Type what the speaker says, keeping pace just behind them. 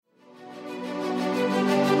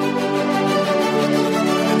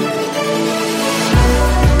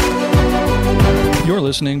are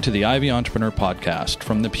listening to the Ivy Entrepreneur Podcast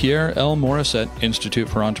from the Pierre L. Morissette Institute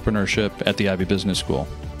for Entrepreneurship at the Ivy Business School.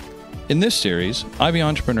 In this series, Ivy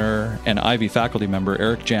Entrepreneur and Ivy faculty member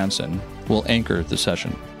Eric Jansen will anchor the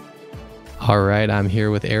session. All right, I'm here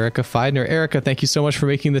with Erica Feidne. Erica, thank you so much for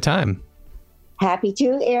making the time. Happy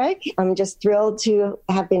to, Eric. I'm just thrilled to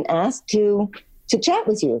have been asked to chat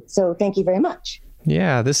with you. So thank you very much.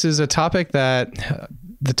 Yeah, this is a topic that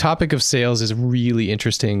the topic of sales is really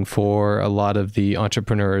interesting for a lot of the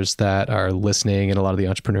entrepreneurs that are listening and a lot of the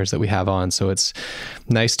entrepreneurs that we have on. So it's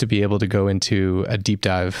nice to be able to go into a deep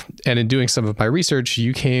dive. And in doing some of my research,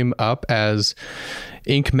 you came up as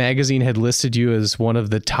Inc. magazine had listed you as one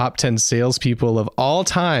of the top 10 salespeople of all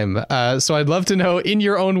time. So I'd love to know, in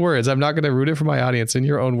your own words, I'm not going to root it for my audience, in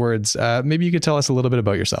your own words, maybe you could tell us a little bit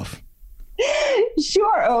about yourself.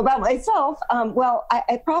 Sure. About myself.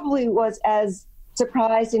 I probably was as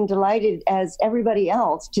surprised and delighted as everybody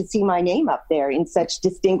else to see my name up there in such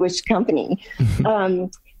distinguished company.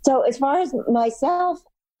 So as far as myself,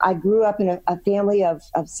 I grew up in a family of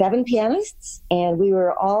 7 pianists, and we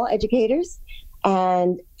were all educators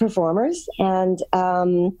and performers. And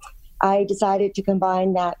I decided to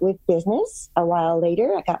combine that with business. A while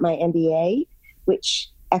later, I got my MBA, which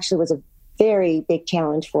actually was a very big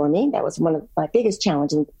challenge for me. That was one of my biggest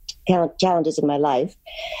challenges in my life.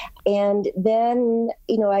 And then,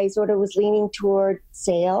 I sort of was leaning toward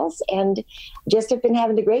sales and just have been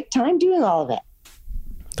having a great time doing all of it.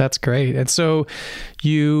 That's great. And so did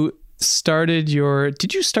you start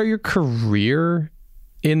your career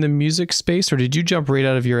in the music space, or did you jump right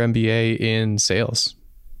out of your MBA in sales?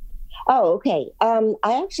 Oh, okay.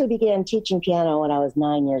 I actually began teaching piano when I was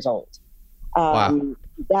 9 years old. Wow.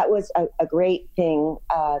 That was a great thing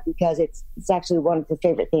because it's actually one of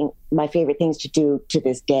my favorite things to do to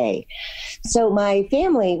this day. So my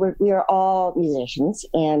family, we are all musicians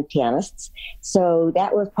and pianists. So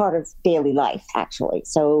that was part of daily life, actually.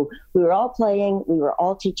 So we were all playing, we were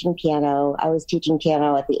all teaching piano. I was teaching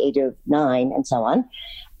piano at the age of 9 and so on.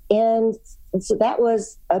 And so that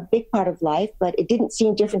was a big part of life, but it didn't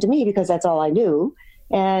seem different to me because that's all I knew.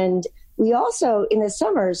 And we also, in the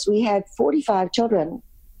summers, we had 45 children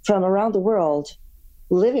from around the world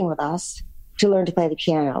living with us to learn to play the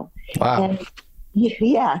piano. Wow. And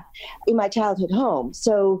yeah, in my childhood home.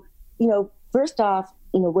 So, first off,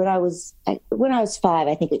 when I was 5,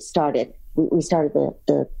 I think it started, we started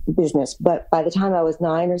the business. But by the time I was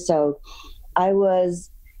 9 or so, I was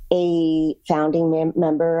a founding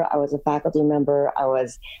member. I was a faculty member. I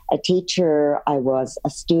was a teacher. I was a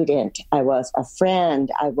student. I was a friend.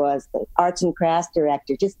 I was the arts and crafts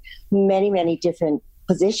director, just many, many different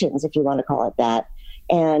positions, if you want to call it that.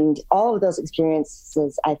 And all of those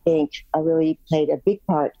experiences, I think, really played a big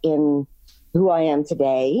part in who I am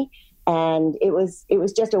today. And it was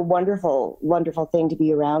just a wonderful, wonderful thing to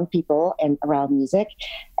be around people and around music.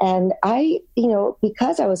 And I,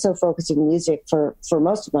 because I was so focused in music for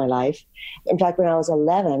most of my life, in fact, when I was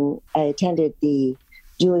 11, I attended the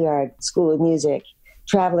Juilliard School of Music,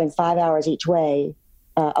 traveling 5 hours each way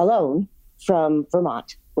alone from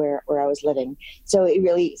Vermont, where I was living. So it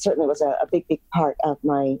really certainly was a big, big part of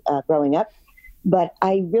my growing up. But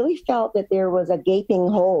I really felt that there was a gaping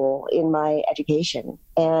hole in my education.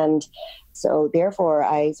 And so therefore,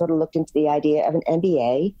 I sort of looked into the idea of an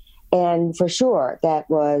MBA. And for sure, that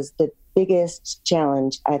was the biggest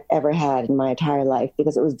challenge I've ever had in my entire life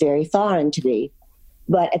because it was very foreign to me.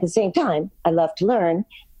 But at the same time, I love to learn.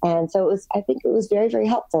 And so I think it was very, very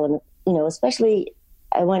helpful. And, especially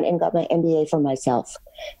I went and got my MBA for myself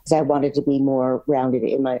because I wanted to be more rounded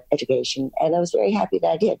in my education. And I was very happy that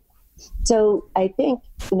I did. So I think,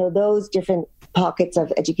 those different pockets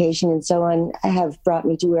of education and so on have brought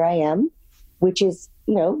me to where I am, which is,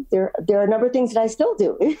 there are a number of things that I still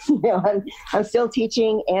do. I'm still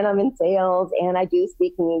teaching, and I'm in sales, and I do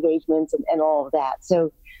speaking engagements and all of that.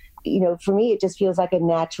 So, for me, it just feels like a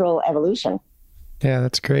natural evolution. Yeah,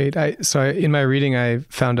 that's great. In my reading, I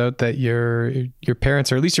found out that your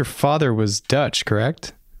parents, or at least your father, was Dutch,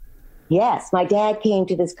 correct? Yes, my dad came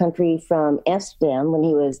to this country from Amsterdam when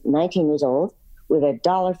he was 19 years old with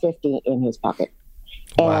 $1.50 in his pocket.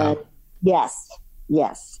 Wow. And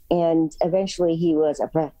yes. And eventually he was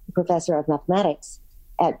a professor of mathematics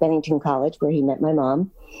at Bennington College, where he met my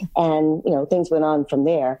mom. And, things went on from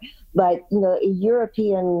there. But, a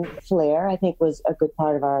European flair, I think, was a good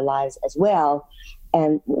part of our lives as well.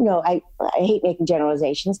 And, I hate making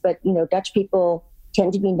generalizations, but, Dutch people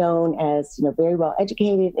tend to be known as, very well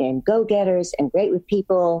educated and go-getters and great with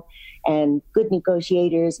people and good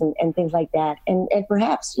negotiators and things like that. And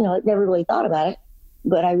perhaps, I never really thought about it,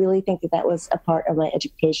 but I really think that was a part of my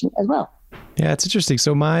education as well. Yeah, it's interesting.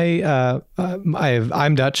 So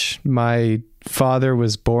I'm Dutch. My father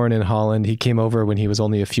was born in Holland. He came over when he was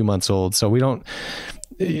only a few months old. So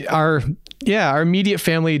our immediate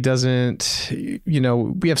family doesn't,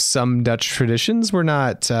 we have some Dutch traditions. We're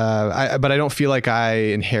not, but I don't feel like I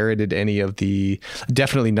inherited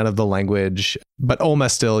definitely none of the language, but Oma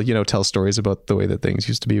still, tells stories about the way that things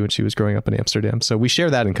used to be when she was growing up in Amsterdam. So we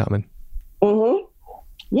share that in common. Mm-hmm.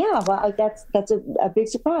 Yeah, well, that's a big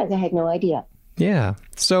surprise. I had no idea. Yeah.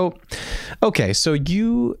 So, okay. So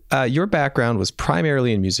your background was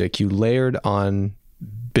primarily in music. You layered on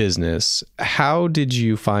business. How did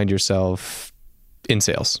you find yourself in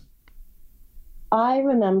sales? I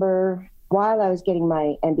remember while I was getting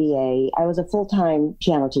my MBA, I was a full-time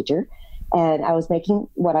piano teacher, and I was making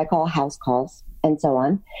what I call house calls and so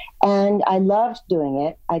on. And I loved doing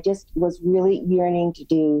it. I just was really yearning to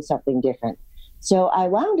do something different. So I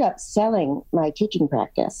wound up selling my teaching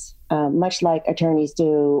practice, much like attorneys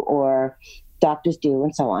do or doctors do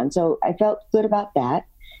and so on. So I felt good about that.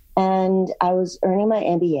 And I was earning my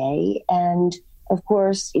MBA. And of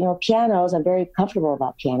course, pianos, I'm very comfortable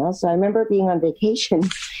about pianos. So I remember being on vacation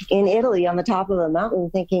in Italy on the top of a mountain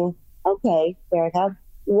thinking, okay, Erica,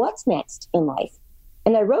 what's next in life?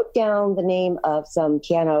 And I wrote down the name of some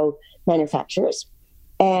piano manufacturers.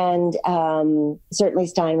 And certainly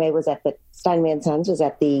Steinway & Sons was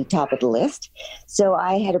at the top of the list. So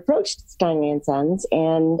I had approached Steinway & Sons,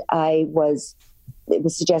 and it was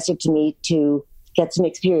suggested to me to get some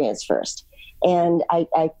experience first. And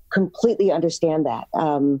I completely understand that.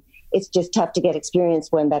 It's just tough to get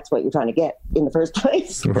experience when that's what you're trying to get in the first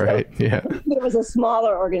place. Right, so yeah. It was a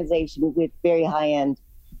smaller organization with very high-end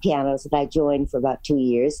pianos that I joined for about 2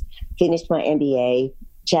 years, finished my MBA,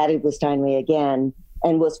 chatted with Steinway again,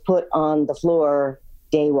 and was put on the floor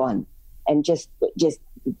day one, and just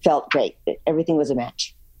felt great. Everything was a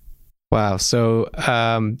match. Wow. So,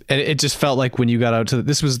 and it just felt like when you got out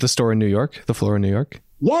this was the store in New York, the floor in New York?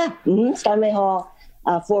 Yeah. Mm-hmm. Steinway Hall,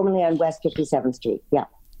 formerly on West 57th Street. Yeah.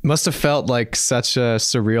 Must have felt like such a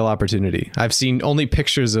surreal opportunity. I've seen only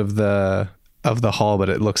pictures of the hall, but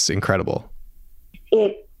it looks incredible.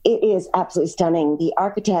 It is absolutely stunning. The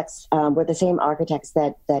architects were the same architects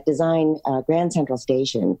that designed Grand Central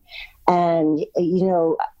Station. And,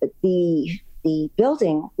 the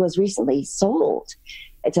building was recently sold.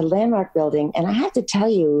 It's a landmark building. And I have to tell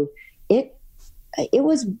you, it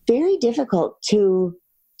was very difficult to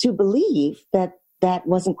believe that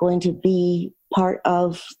wasn't going to be part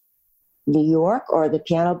of New York or the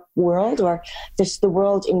piano world or just the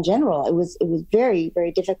world in general. It was very,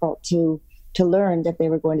 very difficult to learn that they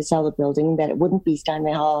were going to sell the building, that it wouldn't be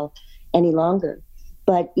Steinway Hall any longer.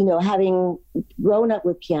 But, having grown up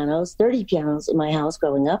with pianos, 30 pianos in my house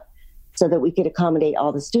growing up, so that we could accommodate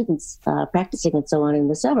all the students practicing and so on in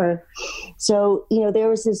the summer. So, there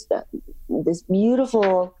was this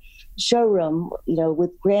beautiful showroom,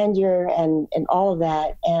 with grandeur and all of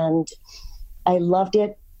that. And I loved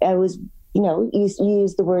it. I was, you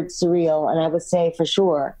used the word surreal, and I would say for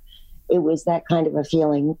sure it was that kind of a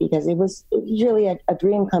feeling, because it was really a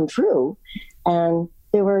dream come true. And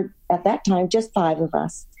there were, at that time, just 5 of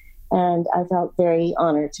us. And I felt very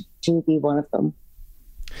honored to be one of them.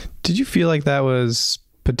 Did you feel like that was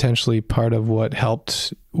potentially part of what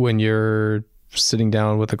helped when you're sitting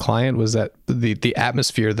down with a client? Was that the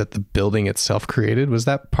atmosphere that the building itself created? Was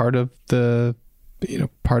that part of the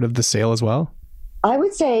sale as well? I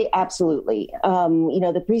would say absolutely.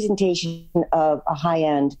 The presentation of a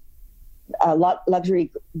high-end luxury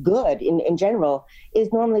good in general is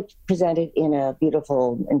normally presented in a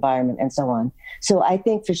beautiful environment and so on. So I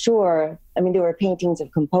think for sure, there were paintings of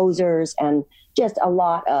composers and just a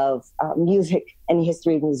lot of music and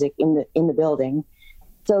history of music in the building.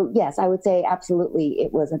 So yes, I would say absolutely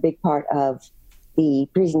it was a big part of the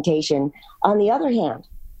presentation. On the other hand,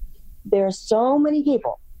 there are so many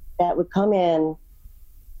people that would come in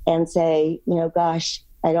and say, gosh,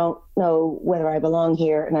 I don't know whether I belong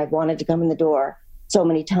here, and I've wanted to come in the door so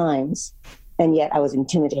many times, and yet I was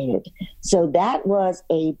intimidated. So that was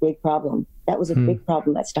a big problem. That was a big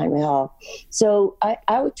problem at Steinway Hall. So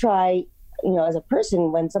I would try, as a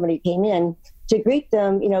person, when somebody came in, to greet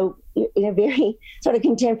them, in a very sort of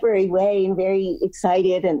contemporary way and very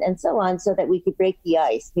excited and so on, so that we could break the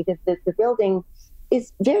ice, because the building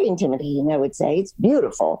is very intimidating, I would say. It's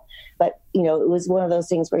beautiful, but, it was one of those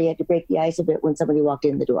things where you had to break the ice a bit when somebody walked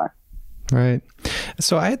in the door. Right.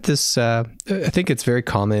 So I had this, I think it's very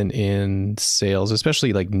common in sales,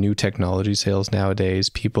 especially like new technology sales nowadays.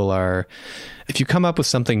 People are, if you come up with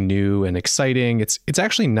something new and exciting, it's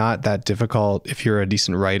actually not that difficult if you're a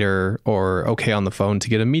decent writer or okay on the phone to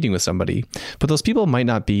get a meeting with somebody. But those people might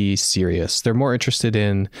not be serious. They're more interested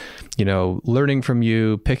in, learning from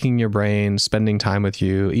you, picking your brain, spending time with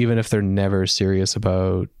you, even if they're never serious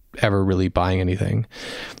about ever really buying anything.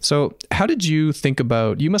 So how did you think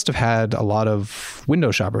about, you must have had a lot of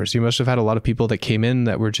window shoppers. You must have had a lot of people that came in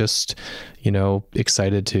that were just,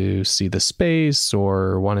 excited to see the space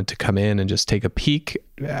or wanted to come in and just take a peek.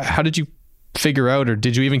 How did you figure out, or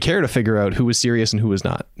did you even care to figure out who was serious and who was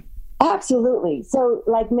not? Absolutely. So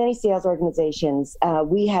like many sales organizations,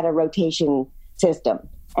 we had a rotation system.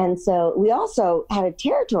 And so we also had a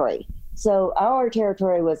territory. So our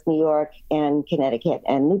territory was New York and Connecticut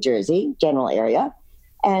and New Jersey, general area.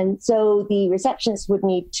 And so the receptionist would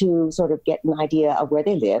need to sort of get an idea of where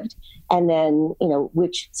they lived and then,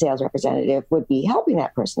 which sales representative would be helping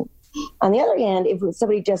that person. On the other hand, if it was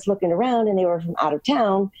somebody just looking around and they were from out of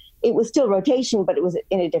town, it was still rotation, but it was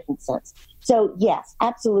in a different sense. So yes,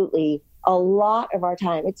 absolutely. A lot of our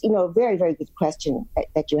time, it's, a very, very good question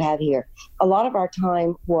that you have here. A lot of our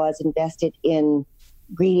time was invested in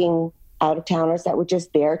greeting out-of-towners that were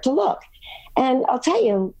just there to look. And I'll tell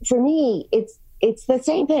you, for me, it's the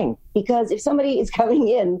same thing, because if somebody is coming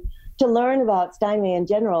in to learn about Steinway in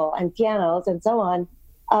general and pianos and so on,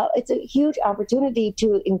 it's a huge opportunity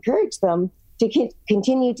to encourage them to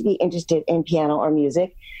continue to be interested in piano or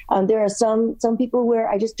music. There are some people where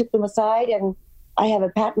I just took them aside and I have a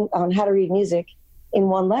patent on how to read music in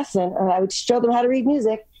one lesson, and I would show them how to read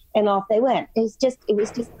music and off they went. It was just,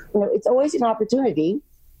 it's always an opportunity.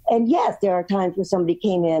 And yes, there are times where somebody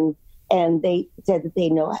came in and they said that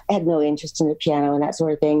they had no interest in the piano and that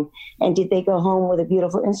sort of thing. And did they go home with a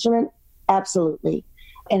beautiful instrument? Absolutely.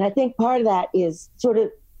 And I think part of that is sort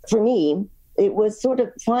of, for me, it was sort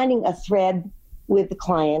of finding a thread with the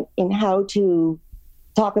client in how to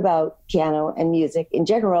talk about piano and music in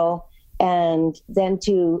general. And then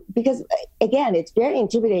because again, it's very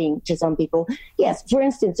intimidating to some people. Yes, for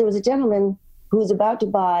instance, there was a gentleman who was about to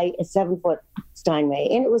buy a 7-foot Steinway,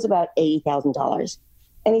 and it was about $80,000.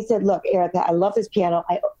 And he said, "Look, Erica, I love this piano.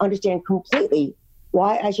 I understand completely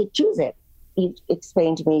why I should choose it." He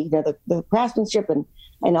explained to me, the craftsmanship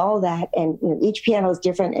and all of that. And each piano is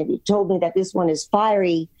different. And he told me that this one is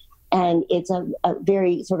fiery, and it's a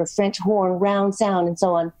very sort of French horn, round sound, and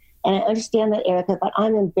so on. And I understand that, Erica, but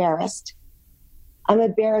I'm embarrassed. I'm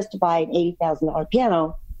embarrassed to buy an $80,000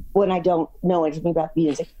 piano when I don't know anything about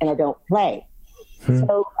music and I don't play.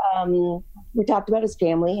 So we talked about his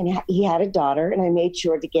family, and he had a daughter, and I made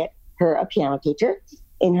sure to get her a piano teacher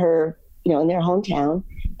in her, in their hometown.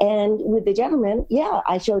 And with the gentleman,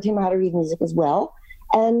 I showed him how to read music as well.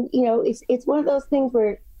 And, it's one of those things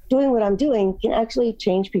where doing what I'm doing can actually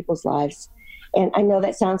change people's lives. And I know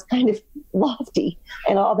that sounds kind of lofty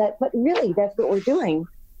and all that, but really that's what we're doing.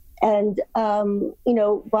 And,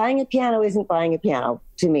 buying a piano isn't buying a piano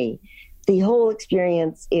to me. The whole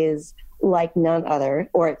experience is like none other,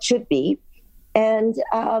 or it should be. And,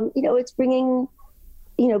 it's bringing,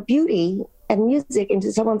 beauty and music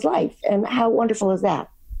into someone's life. And how wonderful is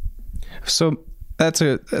that? So that's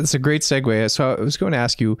a great segue. So I was going to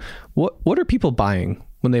ask you, what are people buying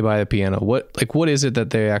when they buy a piano? What is it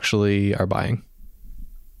that they actually are buying?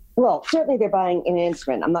 Well, certainly they're buying an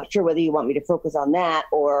instrument. I'm not sure whether you want me to focus on that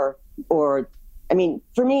or, I mean,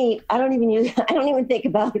 for me, I don't even think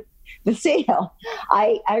about the sale.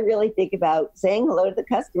 I really think about saying hello to the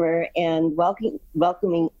customer and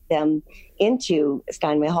welcoming them into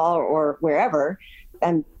Steinway Hall or wherever.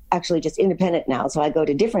 I'm actually just independent now, so I go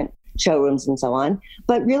to different showrooms and so on,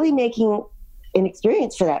 but really making an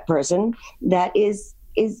experience for that person that is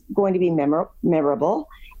going to be memorable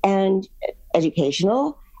and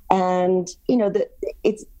educational. And,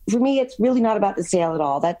 it's, for me, it's really not about the sale at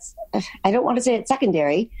all. I don't want to say it's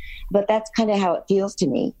secondary, but that's kind of how it feels to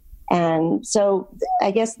me. And so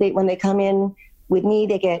I guess when they come in with me,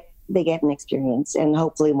 they get an experience, and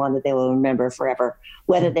hopefully one that they will remember forever,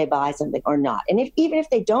 whether they buy something or not. And even if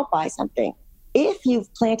they don't buy something, if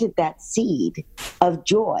you've planted that seed of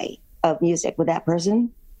joy of music with that person,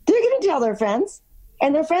 they're going to tell their friends,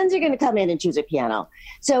 and their friends are going to come in and choose a piano.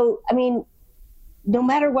 So, I mean, no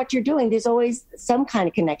matter what you're doing, there's always some kind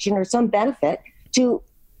of connection or some benefit to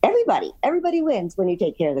everybody. Everybody wins when you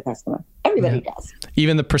take care of the customer. Everybody does.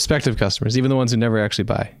 Even the prospective customers, even the ones who never actually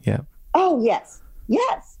buy. Yeah. Oh, yes.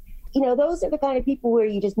 Yes. Those are the kind of people where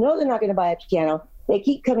you just know they're not going to buy a piano. They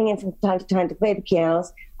keep coming in from time to time to play the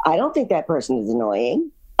pianos. I don't think that person is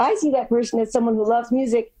annoying. I see that person as someone who loves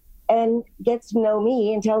music and gets to know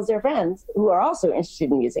me and tells their friends who are also interested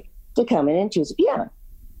in music to come in and choose a piano.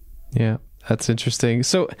 Yeah, that's interesting.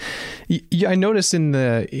 So I noticed in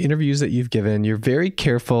the interviews that you've given, you're very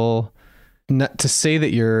careful not to say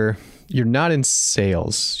that you're not in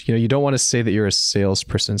sales. You don't want to say that you're a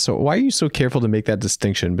salesperson. So why are you so careful to make that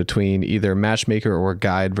distinction between either matchmaker or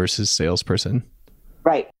guide versus salesperson?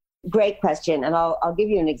 Right. Great question. And I'll give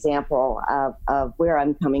you an example of where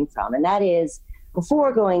I'm coming from. And that is,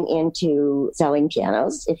 before going into selling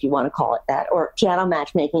pianos, if you want to call it that, or piano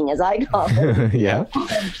matchmaking, as I call it. Yeah.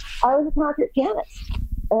 I was a concert pianist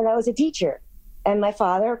and I was a teacher. And my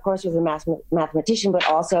father, of course, was a mathematician, but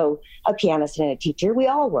also a pianist and a teacher. We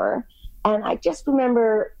all were. And I just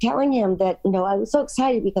remember telling him that, I was so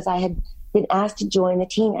excited because I had been asked to join the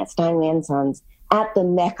team at Steinway & Sons at the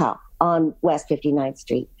Mecca on West 59th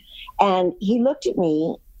Street. And he looked at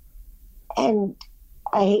me, and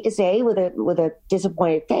I hate to say with a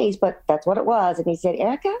disappointed face, but that's what it was. And he said,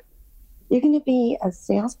 "Erica, you're going to be a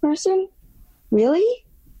salesperson? Really?"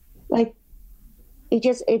 Like, it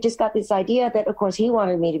just got this idea that, of course, he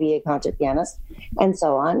wanted me to be a concert pianist and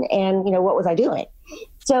so on. And, what was I doing?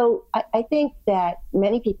 So I think that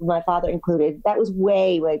many people, my father included, that was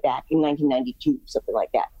way, way back in 1992, something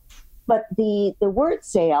like that. But the word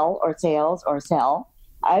sale or sales or sell,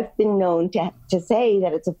 I've been known to say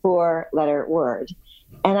that it's a 4-letter word.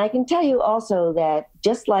 And I can tell you also that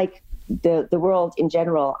just like the world in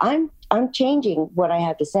general, I'm changing what I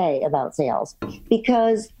have to say about sales,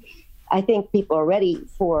 because I think people are ready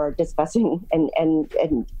for discussing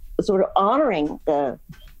and sort of honoring the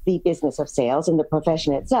business of sales and the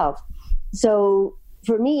profession itself. So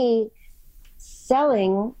for me,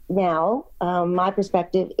 selling now, my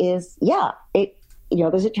perspective is,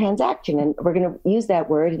 there's a transaction, and we're going to use that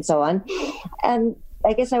word and so on. And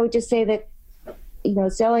I guess I would just say that,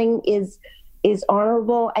 selling is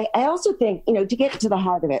honorable. I also think, to get to the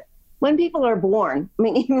heart of it, when people are born, I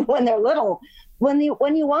mean, even when they're little, when you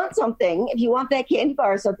want something, if you want that candy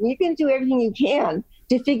bar or something, you're going to do everything you can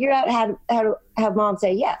to figure out how to have mom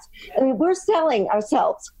say yes. I mean, we're selling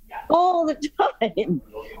ourselves all the time.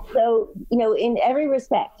 So, in every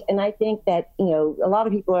respect. And I think that, a lot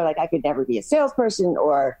of people are like, I could never be a salesperson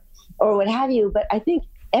or what have you. But I think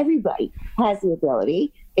everybody has the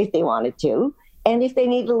ability if they wanted to. And if they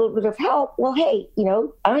need a little bit of help, well, hey,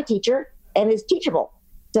 I'm a teacher and it's teachable.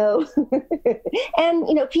 So,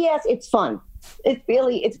 and, P.S., it's fun. It's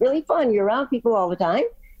really fun. You're around people all the time.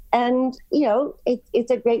 And,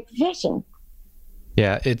 it's a great profession.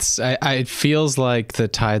 Yeah, it feels like the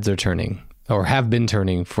tides are turning, or have been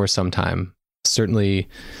turning for some time. Certainly,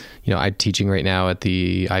 I'm teaching right now at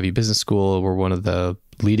the Ivy Business School. We're one of the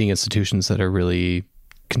leading institutions that are really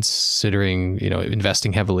considering,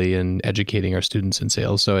 investing heavily in educating our students in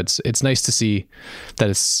sales. So it's nice to see that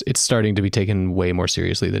it's starting to be taken way more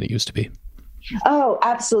seriously than it used to be. Oh,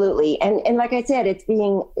 absolutely. And like I said,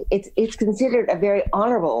 it's considered a very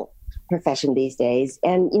honorable profession these days.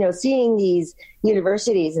 And, seeing these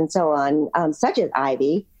universities and so on, such as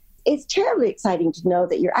Ivy, it's terribly exciting to know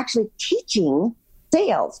that you're actually teaching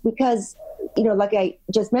sales because, like I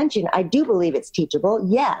just mentioned, I do believe it's teachable.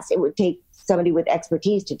 Yes, it would take somebody with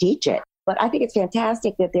expertise to teach it. But I think it's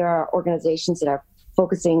fantastic that there are organizations that are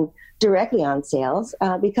focusing directly on sales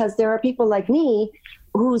because there are people like me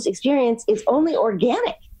whose experience is only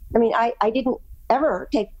organic. I mean, I didn't ever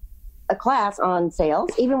take a class on sales,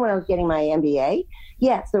 even when I was getting my MBA.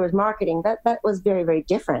 Yes, there was marketing. That was very, very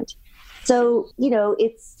different. So,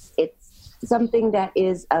 it's something that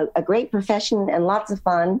is a great profession and lots of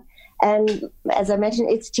fun. And as I mentioned,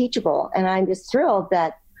 it's teachable. And I'm just thrilled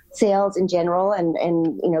that sales in general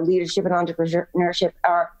and leadership and entrepreneurship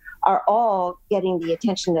are all getting the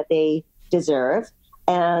attention that they deserve.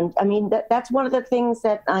 And I mean, that's one of the things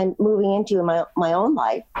that I'm moving into in my own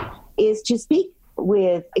life is to speak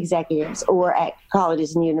with executives or at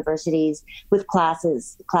colleges and universities with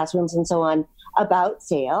classrooms and so on about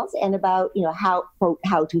sales and about,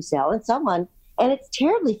 how to sell and so on. And it's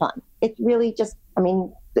terribly fun. It's really just,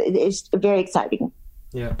 it's very exciting.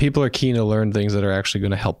 Yeah. People are keen to learn things that are actually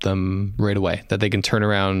going to help them right away, that they can turn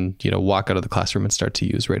around, walk out of the classroom and start to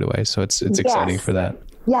use right away. So it's exciting for that.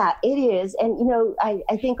 Yeah, it is. And,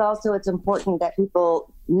 I think also it's important that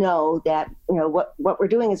people know that, what we're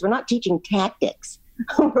doing is we're not teaching tactics.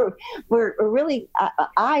 we're really,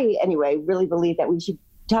 I anyway, really believe that we should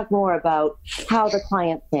talk more about how the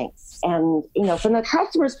client thinks. And, from the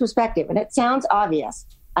customer's perspective, and it sounds obvious.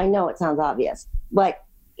 I know it sounds obvious, but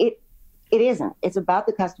it isn't. It's about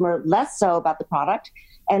the customer, less so about the product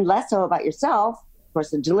and less so about yourself. Of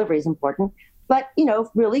course, the delivery is important, but,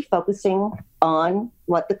 really focusing on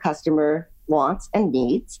what the customer wants and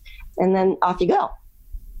needs, and then off you go.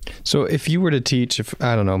 So if you were to teach, if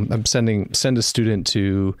I don't know, send a student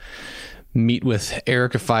to meet with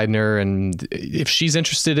Erica Feidne, and if she's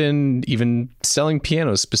interested in even selling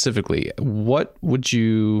pianos specifically, what would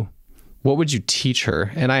you teach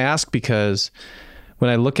her? And I ask because when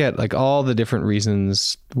I look at like all the different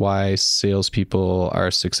reasons why salespeople are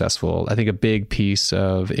successful, I think a big piece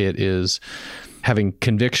of it is having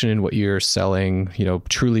conviction in what you're selling,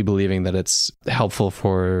 truly believing that it's helpful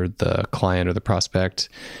for the client or the prospect.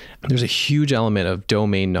 There's a huge element of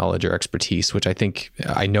domain knowledge or expertise, which I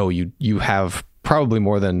know you have probably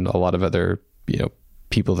more than a lot of other,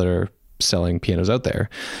 people that are selling pianos out there.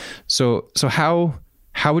 So how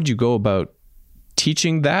would you go about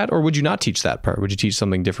teaching that, or would you not teach that part? Would you teach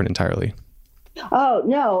something different entirely? Oh,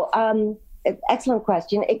 no. Excellent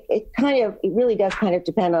question. It really does kind of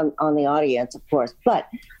depend on the audience, of course. But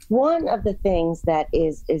one of the things that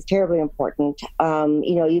is terribly important,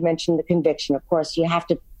 you mentioned the conviction. Of course, you have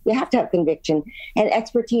to have conviction and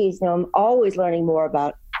expertise. I'm always learning more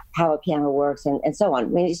about how a piano works and so on. I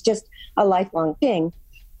mean, it's just a lifelong thing.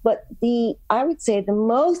 But I would say the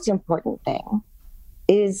most important thing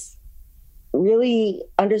is really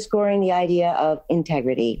underscoring the idea of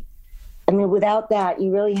integrity. I mean, without that,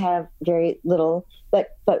 you really have very little.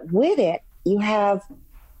 But with it, you have,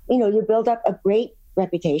 you build up a great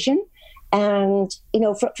reputation, and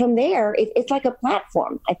from there, it's like a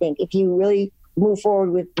platform. I think if you really move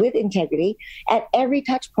forward with integrity at every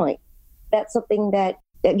touch point, that's something that,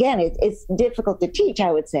 again, it's difficult to teach,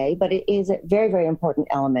 I would say, but it is a very, very important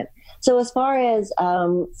element. So as far as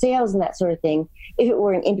sales and that sort of thing, if it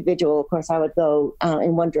were an individual, of course, I would go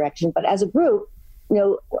in one direction. But as a group,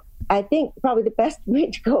 I think probably the best way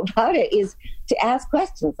to go about it is to ask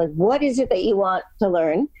questions like, what is it that you want to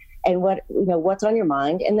learn, and what's on your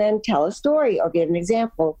mind, and then tell a story or give an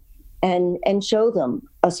example and show them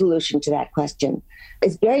a solution to that question.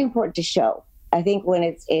 It's very important to show. I think when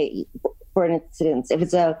it's for instance, if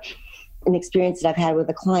it's an experience that I've had with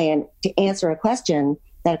a client, to answer a question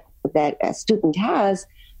that a student has,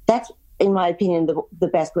 that's, in my opinion, the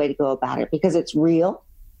best way to go about it, because it's real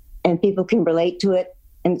and people can relate to it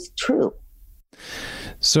and it's true.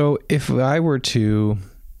 So if you're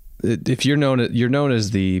known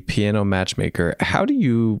as the piano matchmaker,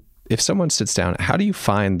 if someone sits down, how do you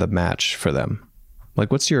find the match for them?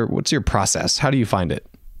 Like, what's your process? How do you find it?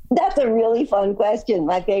 That's a really fun question.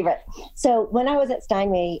 My favorite. So when I was at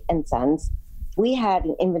Steinway & Sons, we had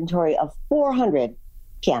an inventory of 400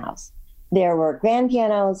 pianos. There were grand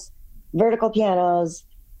pianos, vertical pianos,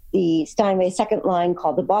 the Steinway second line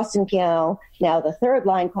called the Boston piano, now the third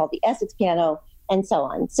line called the Essex piano, and so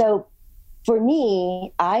on. So for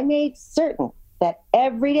me, I made certain that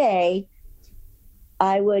every day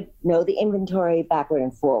I would know the inventory backward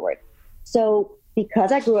and forward. So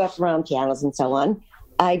because I grew up around pianos and so on,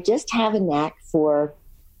 I just have a knack for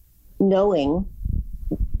knowing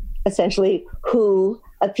essentially who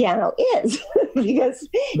a piano is because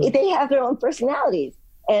they have their own personalities.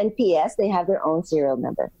 And P.S., they have their own serial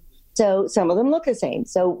number. So some of them look the same.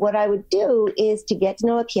 So what I would do is to get to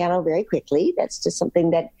know a piano very quickly. That's just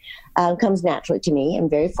something that comes naturally to me. I'm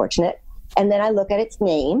very fortunate. And then I look at its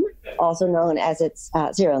name, also known as its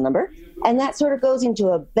serial number. And that sort of goes into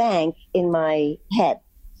a bank in my head.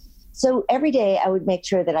 So every day I would make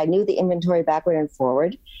sure that I knew the inventory backward and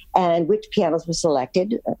forward and which pianos were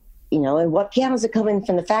selected, and what pianos had come in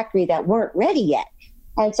from the factory that weren't ready yet.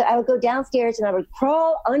 And so I would go downstairs and I would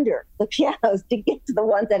crawl under the pianos to get to the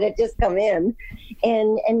ones that had just come in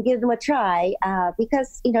and give them a try.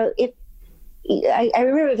 Because, I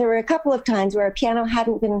remember there were a couple of times where a piano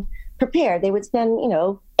hadn't been prepared. They would spend,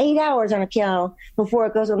 8 hours on a piano before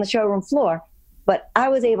it goes on the showroom floor. But I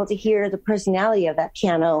was able to hear the personality of that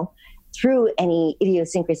piano through any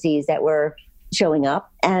idiosyncrasies that were showing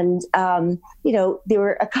up. And, there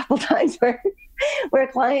were a couple times where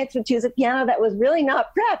clients would choose a piano that was really not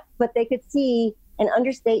prepped, but they could see and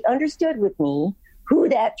understood with me who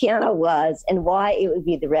that piano was and why it would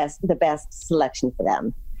be the best selection for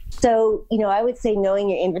them. So, I would say knowing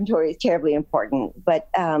your inventory is terribly important, but,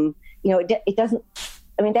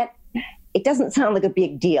 it doesn't sound like a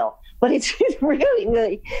big deal, but it's really,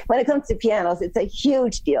 really, when it comes to pianos, it's a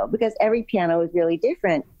huge deal because every piano is really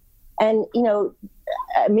different. And,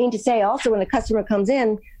 I mean to say also when a customer comes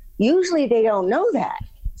in, usually they don't know that.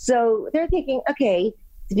 So they're thinking, okay,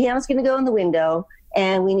 the piano's going to go in the window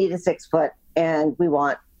and we need a 6 foot and we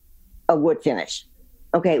want a wood finish.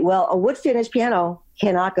 Okay, well, a wood finish piano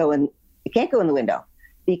can't go in the window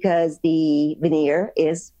because the veneer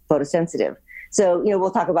is photosensitive. So,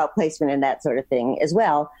 we'll talk about placement and that sort of thing as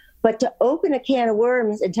well. But to open a can of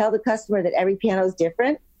worms and tell the customer that every piano is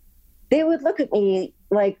different, they would look at me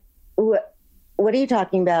like, what are you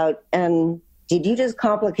talking about? And did you just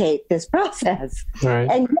complicate this process? Right.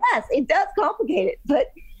 And yes, it does complicate it. But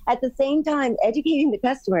at the same time, educating the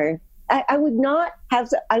customer, I would not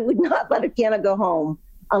let a piano go home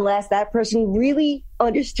unless that person really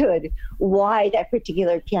understood why that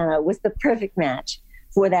particular piano was the perfect match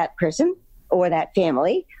for that person or that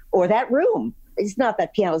family or that room. It's not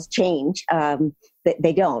that pianos change.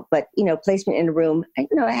 They don't. But, placement in a room, it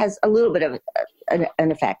has a little bit of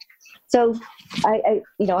an effect. So I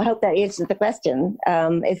hope that answers the question.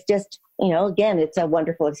 It's just, again, it's a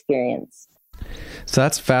wonderful experience. So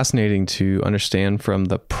that's fascinating to understand from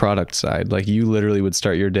the product side. Like you literally would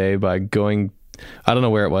start your day by going, I don't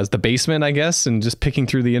know where it was, the basement, I guess, and just picking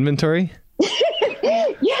through the inventory.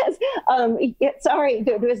 Yes. Sorry.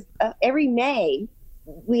 There was every May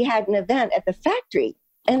we had an event at the factory,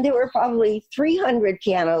 and there were probably 300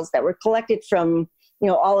 pianos that were collected from,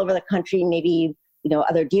 all over the country, maybe,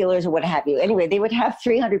 other dealers or what have you. Anyway, they would have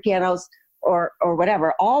 300 pianos or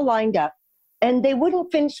whatever, all lined up, and they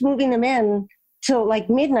wouldn't finish moving them in till like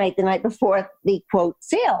midnight the night before the quote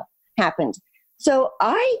sale happened. So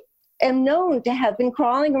I am known to have been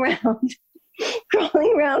crawling around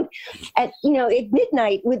at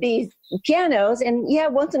midnight with these pianos, and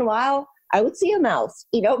once in a while I would see a mouse,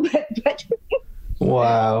 but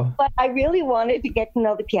wow. But I really wanted to get to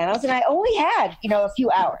know the pianos, and I only had a few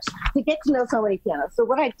hours to get to know so many pianos. So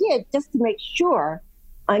what I did, just to make sure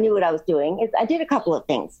I knew what I was doing, is I did a couple of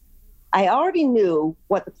things. I already knew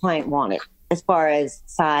what the client wanted as far as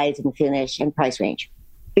size and finish and price range,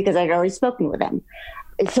 because I'd already spoken with them.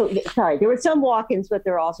 So, there were some walk-ins, but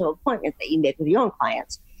there are also appointments that you make with your own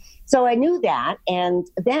clients. So I knew that. And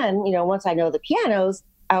then, once I know the pianos,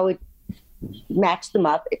 I would match them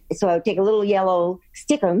up. So I would take a little yellow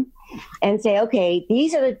stickum and say, okay,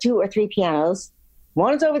 these are the 2 or 3 pianos.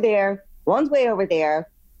 One's over there. One's way over there.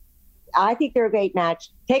 I think they're a great match.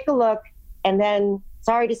 Take a look. And then,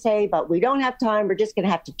 sorry to say, but we don't have time. We're just going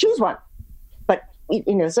to have to choose one. But,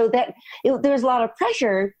 so that there's a lot of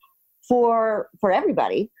pressure for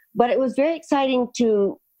everybody, but it was very exciting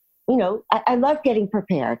to, I love getting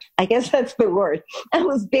prepared. I guess that's the word. I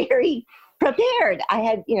was very prepared. I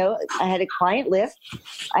had a client list.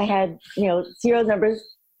 I had, serial numbers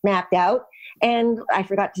mapped out. And I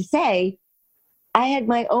forgot to say, I had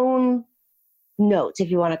my own notes,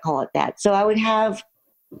 if you want to call it that. So I would have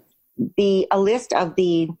a list of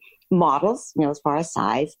the models, as far as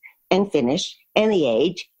size and finish and the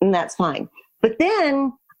age, and that's fine. But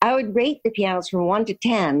then I would rate the pianos from 1 to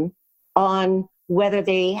 10 on whether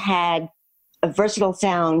they had a versatile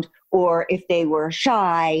sound or if they were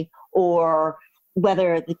shy or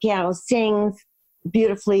whether the piano sings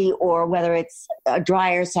beautifully or whether it's a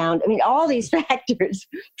drier sound. I mean, all these factors.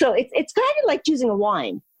 So it's kind of like choosing a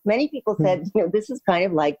wine. Many people said, this is kind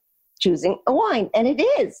of like choosing a wine, and it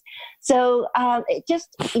is. So it just,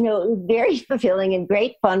 very fulfilling and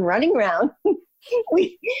great fun running around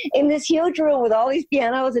in this huge room with all these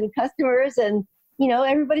pianos and customers, and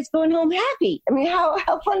everybody's going home happy. I mean,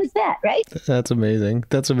 how fun is that, right? That's amazing.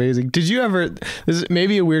 Did you ever, this is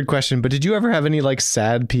maybe a weird question, but did you ever have any like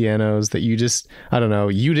sad pianos that you just, I don't know,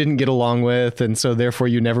 you didn't get along with, and so therefore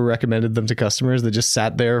you never recommended them to customers that just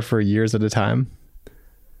sat there for years at a time?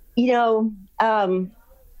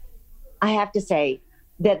 I have to say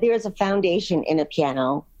that there's a foundation in a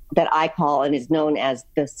piano that I call and is known as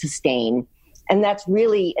the sustain. And that's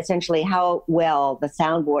really essentially how well the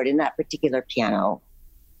soundboard in that particular piano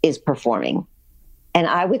is performing. And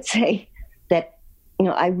I would say that,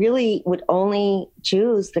 I really would only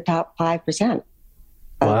choose the top 5%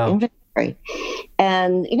 of inventory.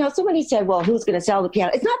 And, somebody said, well, who's going to sell the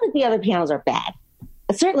piano? It's not that the other pianos are bad.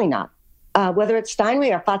 It's certainly not. Whether it's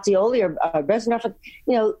Steinway or Fazioli or Bresnov,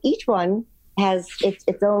 each one has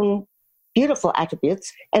its own beautiful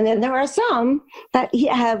attributes. And then there are some that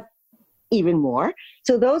have even more.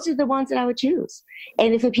 So those are the ones that I would choose.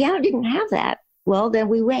 And if a piano didn't have that, well, then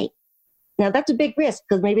we wait. Now that's a big risk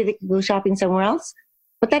because maybe they could go shopping somewhere else,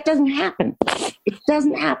 but that doesn't happen. It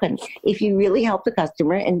doesn't happen if you really help the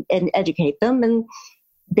customer and educate them, and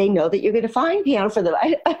they know that you're going to find piano for them.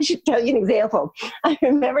 I should tell you an example. I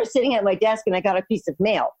remember sitting at my desk and I got a piece of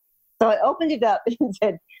mail. So I opened it up and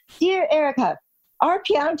said, "Dear Erica, our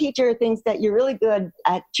piano teacher thinks that you're really good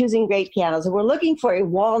at choosing great pianos, and we're looking for a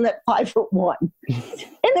walnut 5'1".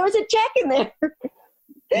 And there was a check in there.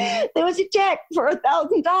 There was a check for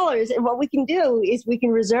 $1,000. And what we can do is we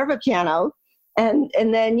can reserve a piano and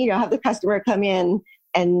then, have the customer come in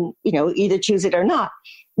and, either choose it or not.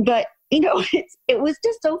 But it was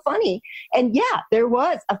just so funny. And yeah, there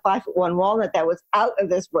was a 5'1" walnut that was out of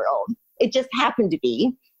this world. It just happened to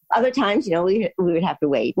be. Other times, we would have to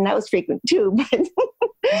wait, and that was frequent too. But,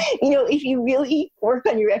 if you really work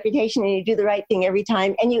on your reputation and you do the right thing every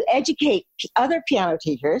time, and you educate other piano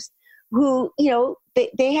teachers who,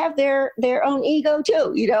 they have their own ego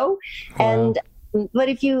too, Wow. and, but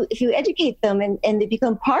if you educate them and they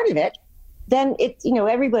become part of it, then it's,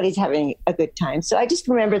 everybody's having a good time. So I just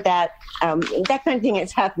remember that, that kind of thing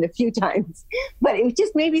has happened a few times, but it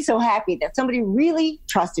just made me so happy that somebody really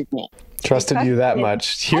trusted me. Trusted you that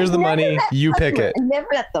much. Here's the money. You pick it. I never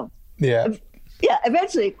met them. Yeah. Yeah.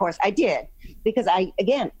 Eventually, of course, I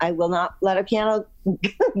I will not let a piano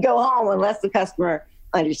go home unless the customer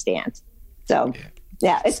understands. So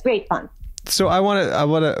yeah, it's great fun. So I want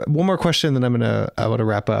to, one more question, then I want to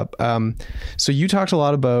wrap up. So you talked a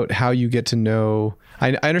lot about how you get to know,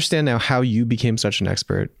 I understand now how you became such an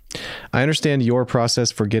expert. I understand your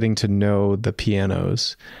process for getting to know the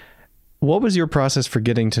pianos. What was your process for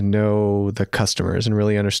getting to know the customers and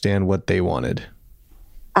really understand what they wanted?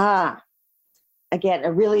 Again,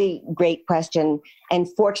 a really great question. And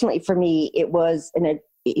fortunately for me, it was an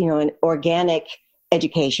organic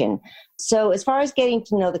education. So as far as getting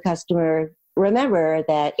to know the customer, remember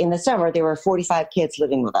that in the summer, there were 45 kids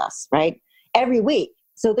living with us, right? Every week.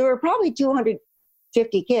 So there were probably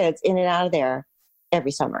 250 kids in and out of there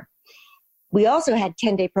every summer. We also had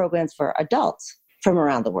 10-day programs for adults from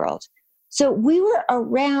around the world. So we were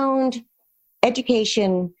around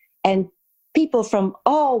education and people from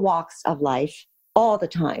all walks of life all the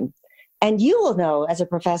time. And you will know as a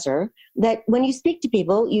professor that when you speak to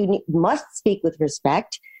people, you must speak with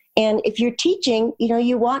respect. And if you're teaching,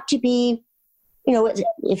 you want to be,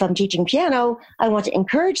 if I'm teaching piano, I want to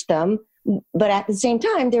encourage them. But at the same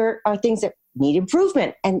time, there are things that need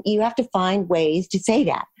improvement, and you have to find ways to say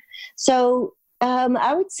that. So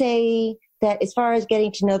I would say that as far as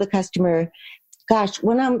getting to know the customer, gosh,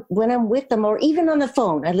 when I'm with them, or even on the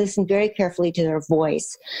phone, I listen very carefully to their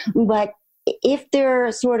voice. But if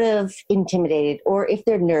they're sort of intimidated, or if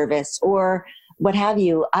they're nervous, or what have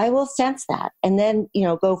you, I will sense that, and then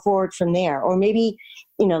go forward from there. Or maybe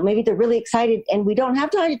they're really excited, and we don't have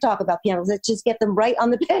time to talk about pianos. Let's just get them right on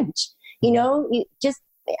the bench.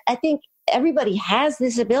 I think everybody has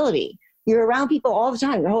this ability. You're around people all the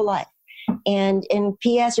time, your whole life. And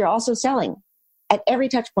P.S., you're also selling at every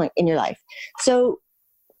touch point in your life. So,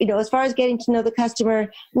 as far as getting to know the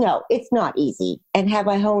customer, no, it's not easy. And have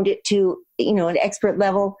I honed it to, an expert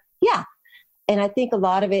level? Yeah. And I think a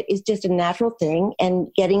lot of it is just a natural thing, and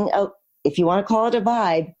getting out, if you want to call it a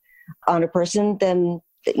vibe on a person, then,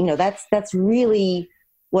 that's really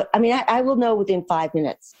what, I will know within 5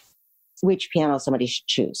 minutes which piano somebody should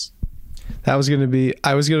choose. I was going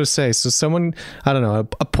to say, so someone, I don't know,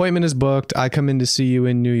 appointment is booked. I come in to see you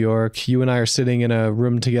in New York. You and I are sitting in a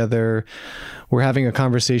room together. We're having a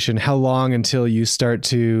conversation. How long until you start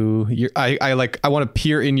to, I want to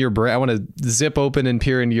peer in your brain. I want to zip open and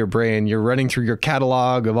peer into your brain. You're running through your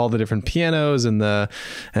catalog of all the different pianos and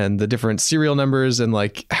the different serial numbers. And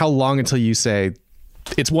how long until you say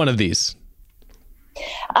it's one of these?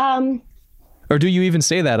 Or do you even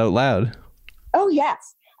say that out loud? Oh,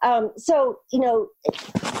 yes. So,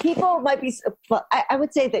 people might be, I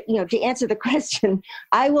would say that, to answer the question,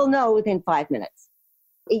 I will know within 5 minutes.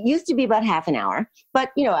 It used to be about half an hour,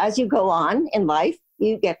 but, as you go on in life,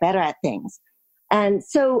 you get better at things. And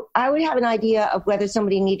so I would have an idea of whether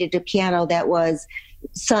somebody needed a piano that was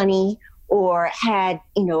sunny or had,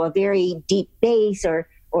 a very deep bass or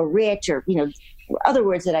rich or, other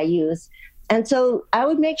words that I use. And so I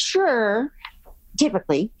would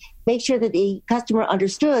typically make sure that the customer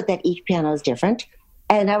understood that each piano is different.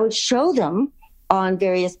 And I would show them on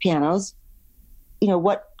various pianos,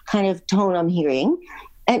 what kind of tone I'm hearing.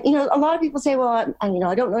 And, a lot of people say, well, I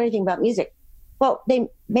don't know anything about music. Well, they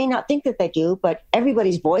may not think that they do, but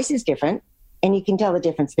everybody's voice is different. And you can tell the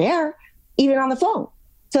difference there, even on the phone.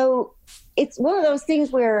 So it's one of those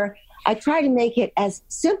things where I try to make it as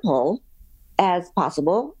simple as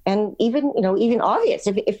possible. And even obvious.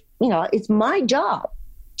 If it's my job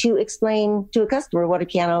to explain to a customer what a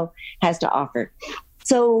piano has to offer.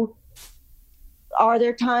 So are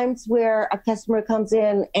there times where a customer comes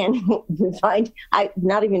in and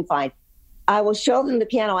I will show them the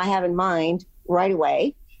piano I have in mind right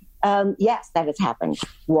away. Yes, that has happened.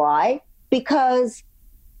 Why? Because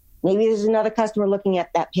maybe there's another customer looking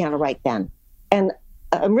at that piano right then. And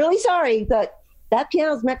I'm really sorry, but that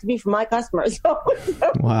piano is meant to be for my customers.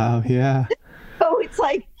 Wow, yeah. So it's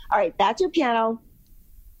like, all right, that's your piano.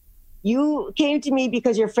 You came to me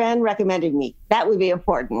because your friend recommended me. That would be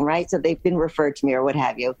important, right? So they've been referred to me or what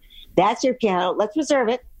have you. That's your piano. Let's reserve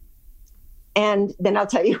it. And then I'll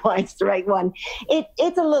tell you why it's the right one.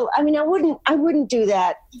 It's a little, I mean, I wouldn't do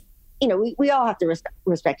that. You know, we all have to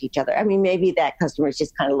respect each other. I mean, maybe that customer is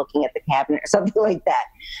just kind of looking at the cabinet or something like that.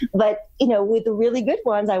 But, you know, with the really good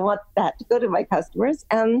ones, I want that to go to my customers.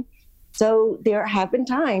 So there have been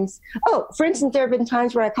times, for instance, there have been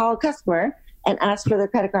times where I call a customer and ask for their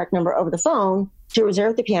credit card number over the phone to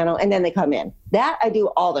reserve the piano, and then they come in. That I do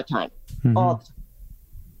all the time, all the time.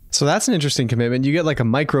 So that's an interesting commitment. You get like a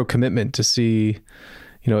micro commitment to see,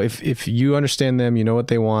 you know, if you understand them, you know what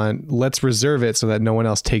they want, let's reserve it so that no one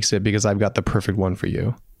else takes it because I've got the perfect one for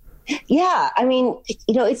you. Yeah. I mean,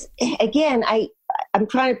 you know, it's, again, I'm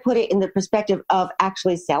trying to put it in the perspective of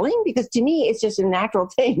actually selling, because to me, it's just a natural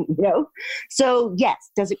thing, you know? So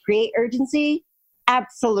yes, does it create urgency?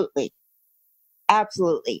 Absolutely.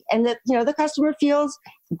 Absolutely. And that, you know, the customer feels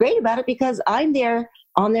great about it because I'm there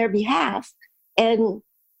on their behalf and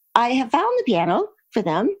I have found the piano for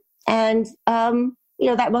them. And, you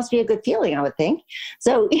know, that must be a good feeling, I would think.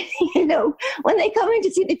 So, you know, when they come in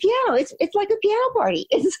to see the piano, it's like a piano party.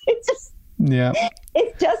 It's just,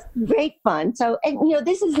 it's just great fun. So, and, you know,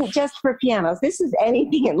 this isn't just for pianos. This is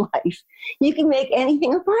anything in life. You can make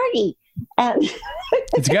anything a party. And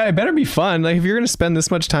it better be fun. Like if you're going to spend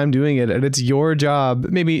this much time doing it and it's your job,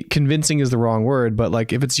 maybe convincing is the wrong word, but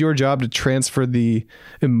like if it's your job to transfer the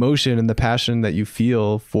emotion and the passion that you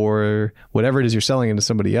feel for whatever it is you're selling into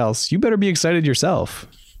somebody else, you better be excited yourself.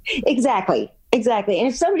 Exactly. And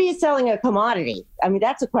if somebody is selling a commodity, I mean,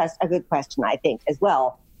 that's a good question, I think, as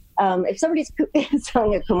well. If somebody's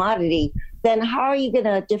selling a commodity, then how are you going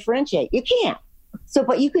to differentiate? You can't. So,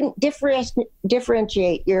 but you can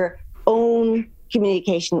differentiate your own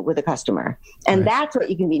communication with a customer. And that's what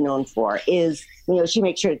you can be known for is, you know, she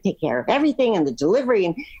makes sure to take care of everything and the delivery.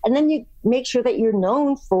 And then you make sure that you're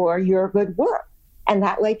known for your good work. And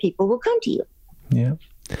that way people will come to you. Yeah.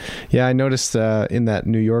 Yeah. I noticed in that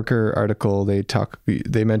New Yorker article,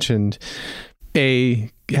 they mentioned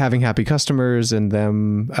having happy customers and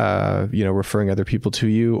them, you know, referring other people to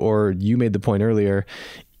you, or you made the point earlier,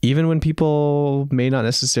 even when people may not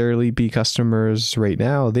necessarily be customers right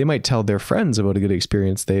now, they might tell their friends about a good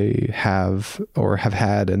experience they have or have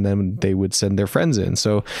had, and then they would send their friends in.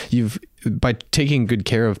 So by taking good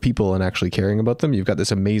care of people and actually caring about them, you've got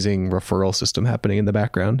this amazing referral system happening in the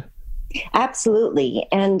background. Absolutely.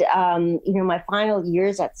 And, you know, my final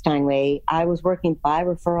years at Steinway, I was working by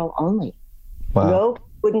referral only. Wow. No,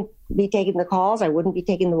 wouldn't be taking the calls. I wouldn't be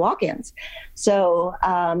taking the walk-ins. So,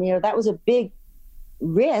 you know, that was a big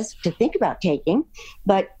risk to think about taking,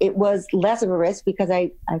 but it was less of a risk because I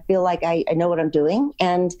feel like I know what I'm doing.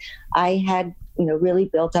 And I had, you know, really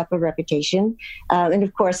built up a reputation. And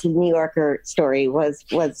of course, the New Yorker story was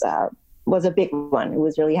a big one. It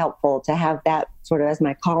was really helpful to have that sort of as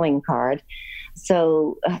my calling card.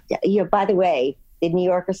 So, you know, by the way, the New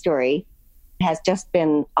Yorker story has just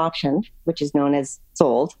been auctioned, which is known as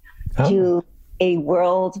sold, to a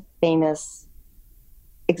world famous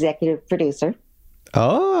executive producer.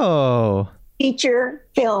 Oh. Feature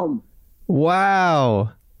film.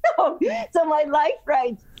 Wow. So my life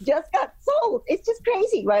rights just got sold. It's just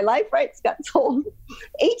crazy. My life rights got sold.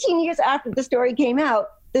 18 years after the story came out,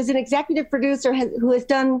 there's an executive producer who has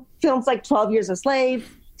done films like 12 Years a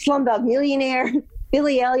Slave, Slumdog Millionaire,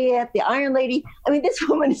 Billy Elliot, The Iron Lady. I mean, this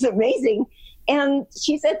woman is amazing. And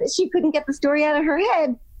she said that she couldn't get the story out of her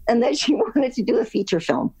head and that she wanted to do a feature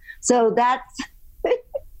film. So that's...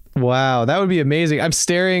 Wow, that would be amazing. I'm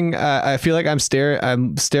staring. I feel like I'm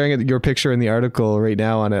staring at your picture in the article right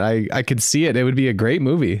now on it. I could see it. It would be a great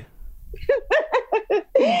movie.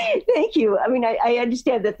 Thank you. I mean, I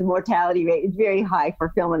understand that the mortality rate is very high for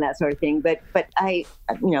film and that sort of thing, but I,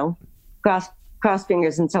 you know, cross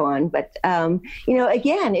fingers and so on. But, you know,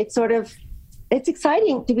 again, it's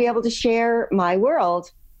exciting to be able to share my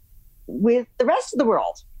world with the rest of the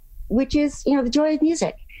world, which is, you know, the joy of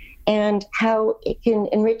music. And how it can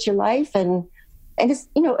enrich your life and it's,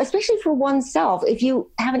 you know, especially for oneself, if you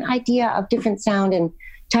have an idea of different sound and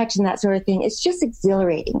touch and that sort of thing, it's just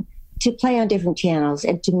exhilarating to play on different channels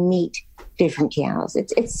and to meet different channels.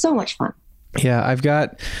 It's so much fun. Yeah, I've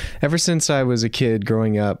got, ever since I was a kid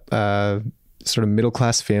growing up, sort of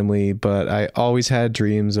middle-class family, but I always had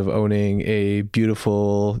dreams of owning a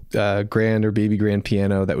beautiful grand or baby grand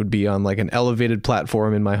piano that would be on like an elevated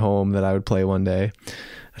platform in my home that I would play one day.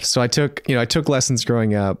 So I took lessons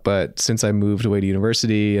growing up, but since I moved away to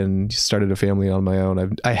university and started a family on my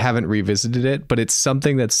own, I haven't revisited it, but it's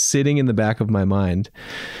something that's sitting in the back of my mind.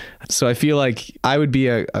 So I feel like I would be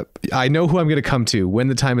I know who I'm going to come to when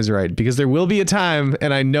the time is right, because there will be a time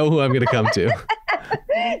and I know who I'm going to come to.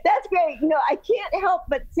 That's great. I can't help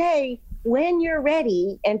but say, when you're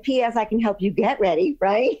ready, and P.S. I can help you get ready,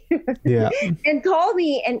 right? Yeah. And call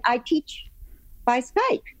me, and I teach by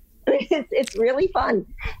Skype. It's really fun.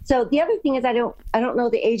 So the other thing is, I don't know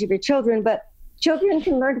the age of your children, but children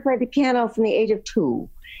can learn to play the piano from the age of 2.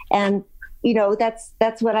 And,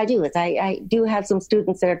 that's what I do. Is I do have some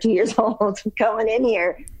students that are 2 years old coming in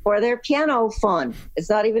here for their piano fun. It's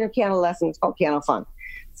not even a piano lesson. It's called piano fun.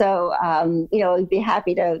 So, I'd be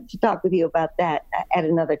happy to talk with you about that at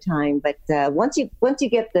another time. But once you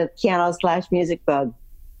get the piano/music bug,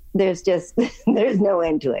 there's no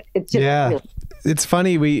end to it. It's just really. It's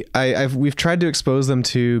funny. We've tried to expose them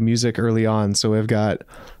to music early on. So we've got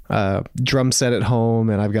a drum set at home,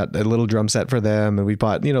 and I've got a little drum set for them, and we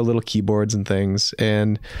bought little keyboards and things.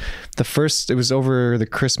 And it was over the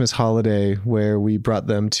Christmas holiday where we brought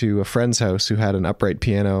them to a friend's house who had an upright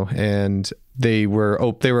piano, and they were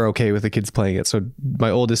okay with the kids playing it. So my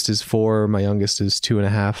oldest is 4, my youngest is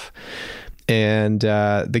 2.5. And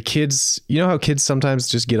the kids, how kids sometimes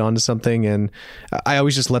just get onto something, and I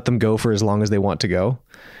always just let them go for as long as they want to go.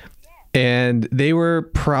 And they were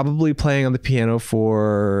probably playing on the piano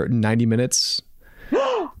for 90 minutes,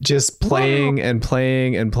 just playing and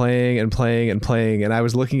playing and playing and playing and playing. And I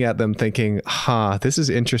was looking at them thinking, this is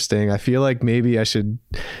interesting. I feel like maybe I should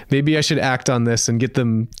act on this and get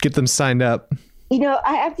them signed up.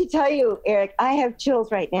 I have to tell you, Eric, I have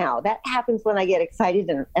chills right now. That happens when I get excited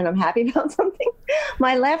and I'm happy about something.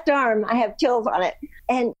 My left arm, I have chills on it.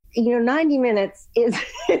 And, 90 minutes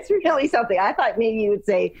it's really something. I thought maybe you would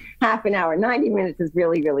say half an hour. 90 minutes is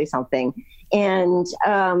really, really something. And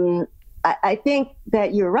I think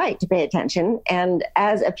that you're right to pay attention. And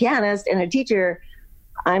as a pianist and a teacher,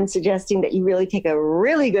 I'm suggesting that you really take a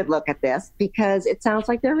really good look at this, because it sounds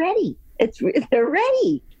like they're ready. They're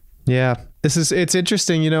ready. Yeah, it's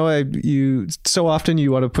interesting. So often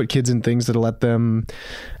you want to put kids in things that'll let them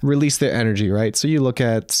release their energy, right? So you look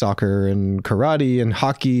at soccer and karate and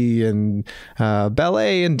hockey and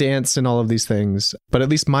ballet and dance and all of these things. But at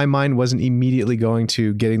least my mind wasn't immediately going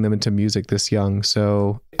to getting them into music this young.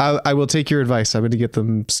 So I will take your advice. I'm going to get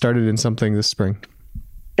them started in something this spring.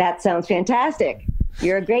 That sounds fantastic.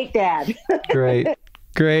 You're a great dad.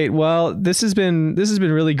 Great. Well, this has been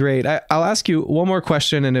really great. I'll ask you one more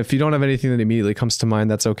question, and if you don't have anything that immediately comes to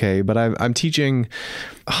mind, that's okay. But I'm teaching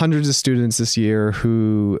hundreds of students this year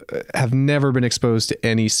who have never been exposed to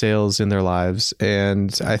any sales in their lives,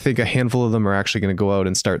 and I think a handful of them are actually going to go out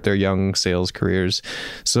and start their young sales careers.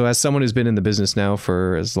 So, as someone who's been in the business now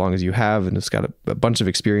for as long as you have, and has got a bunch of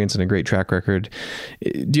experience and a great track record,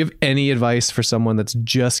 do you have any advice for someone that's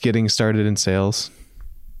just getting started in sales?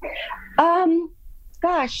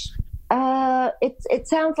 Gosh, it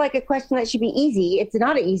sounds like a question that should be easy. It's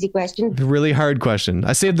not an easy question. Really hard question.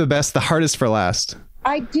 I saved the hardest for last.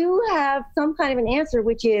 I do have some kind of an answer,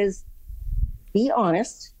 which is be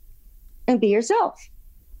honest and be yourself.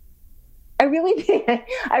 I really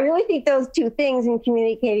think those two things in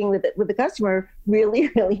communicating with the customer really,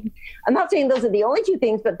 I'm not saying those are the only two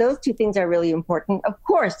things, but those two things are really important. Of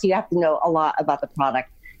course, you have to know a lot about the product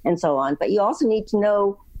and so on, but you also need to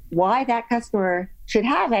know why that customer should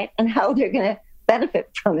have it and how they're going to benefit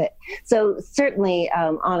from it. So certainly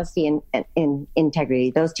honesty and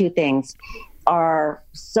integrity, those two things are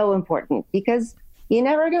so important, because you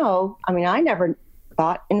never know. I mean, I never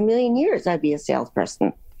thought in a million years I'd be a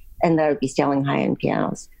salesperson and that I'd be selling high-end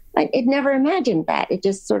pianos. I'd never imagined that. It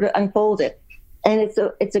just sort of unfolded. And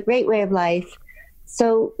it's a great way of life.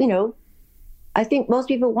 So, I think most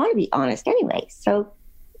people want to be honest anyway. So,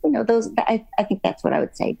 I think that's what I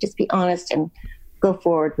would say. Just be honest and go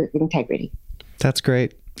forward with integrity. That's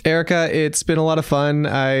great. Erica, it's been a lot of fun.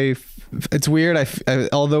 It's weird.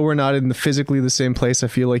 Although we're not in physically the same place, I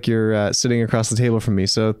feel like you're sitting across the table from me.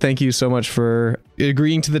 So thank you so much for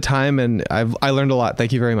agreeing to the time. And I learned a lot.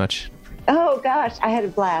 Thank you very much. Oh, gosh, I had a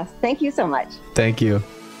blast. Thank you so much. Thank you.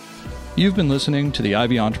 You've been listening to the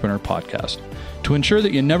Ivy Entrepreneur Podcast. To ensure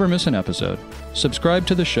that you never miss an episode, subscribe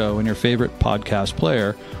to the show in your favorite podcast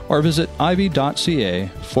player or visit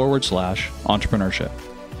ivy.ca/entrepreneurship.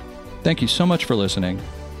 Thank you so much for listening.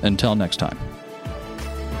 Until next time.